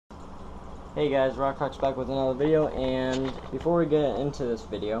Hey guys, RockFox back with another video, and before we get into this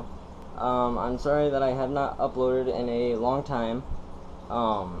video, I'm sorry that I have not uploaded in a long time.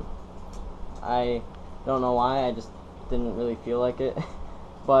 I don't know why, I just didn't really feel like it.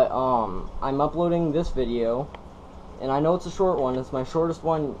 But I'm uploading this video, and I know it's a short one. It's my shortest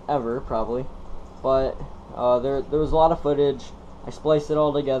one ever, probably. But there was a lot of footage. I spliced it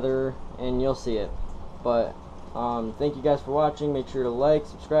all together, and you'll see it. But thank you guys for watching. Make sure to like,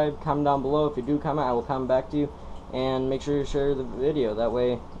 subscribe, comment down below. If you do comment, I will comment back to you. And make sure you share the video. That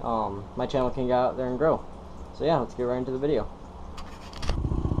way my channel can get out there and grow. So yeah, let's get right into the video.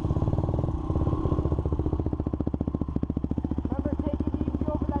 Remember, take it easy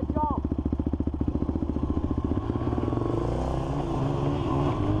over that jump.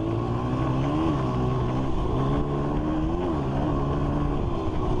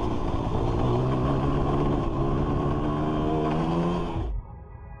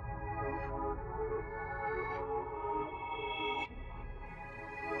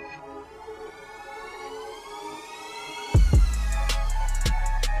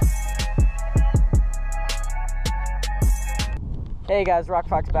 Hey guys,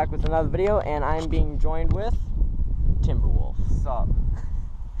 RockFox back with another video, and I'm being joined with Timberwolf. What's up?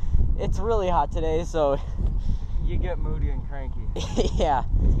 It's really hot today, so You get moody and cranky. yeah.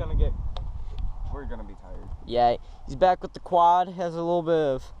 We're gonna be tired. Yeah, he's back with the quad. Has a little bit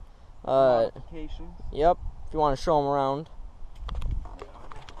of Modifications. yep. If you want to show him around.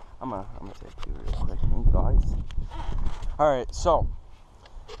 I'm gonna take you real quick, guys. All right, so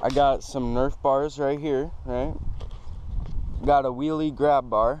I got some Nerf bars right here, right? Got a wheelie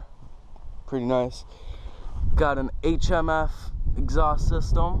grab bar, pretty nice. Got an HMF exhaust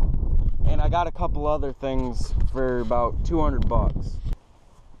system, and I got a couple other things for about 200 bucks.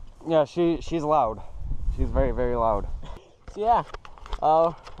 Yeah, she's loud. She's very, very loud. So yeah,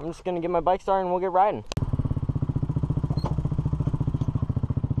 I'm just gonna get my bike started and we'll get riding.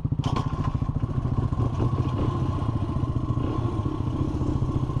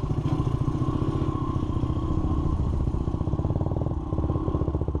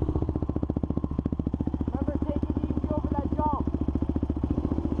 Remember, take it easy over that jump.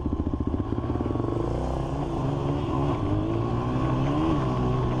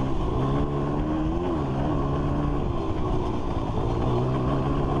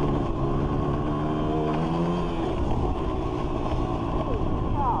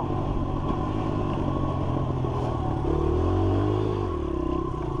 Holy cow.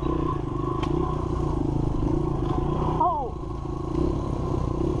 Oh!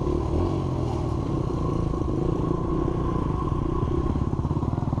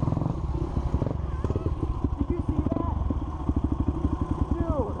 Did you see that?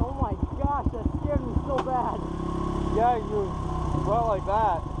 Dude, oh my gosh, that scared me so bad. Yeah, you went like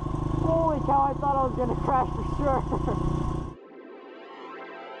that. Holy cow, I thought I was gonna crash for sure.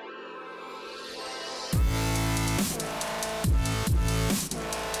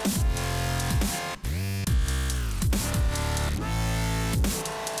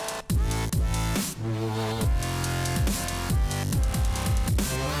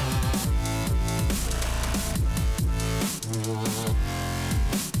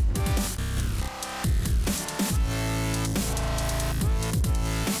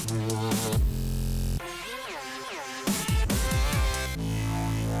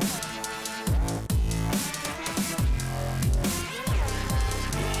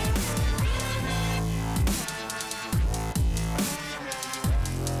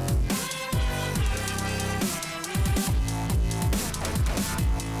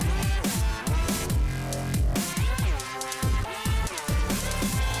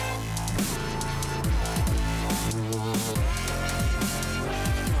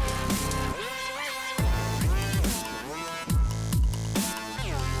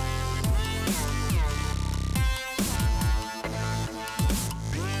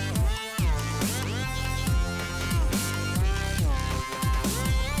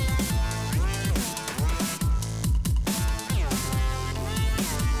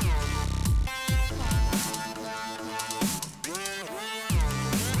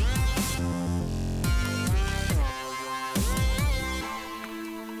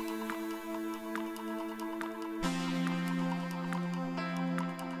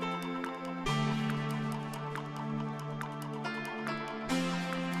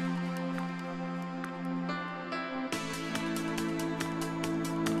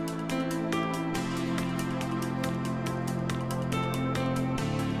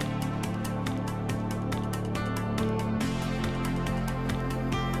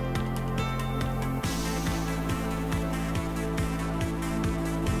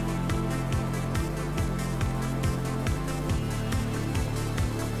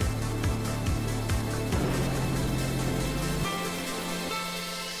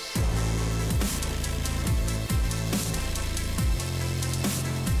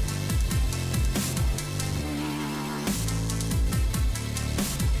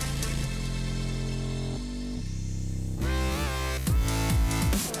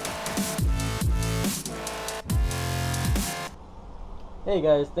 hey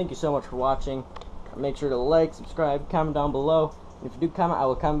guys, thank you so much for watching. Make sure to like, subscribe, comment down below. And if you do comment, I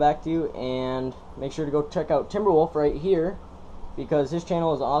will come back to you. And make sure to go check out Timberwolf right here, because his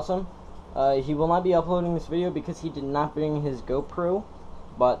channel is awesome. He will not be uploading this video because he did not bring his GoPro,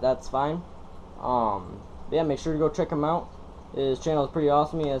 but that's fine. Yeah, make sure to go check him out. His channel is pretty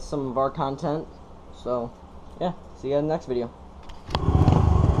awesome. He has some of our content. So, yeah, see you guys in the next video.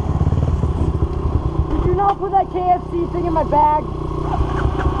 Did you not put that KFC thing in my bag?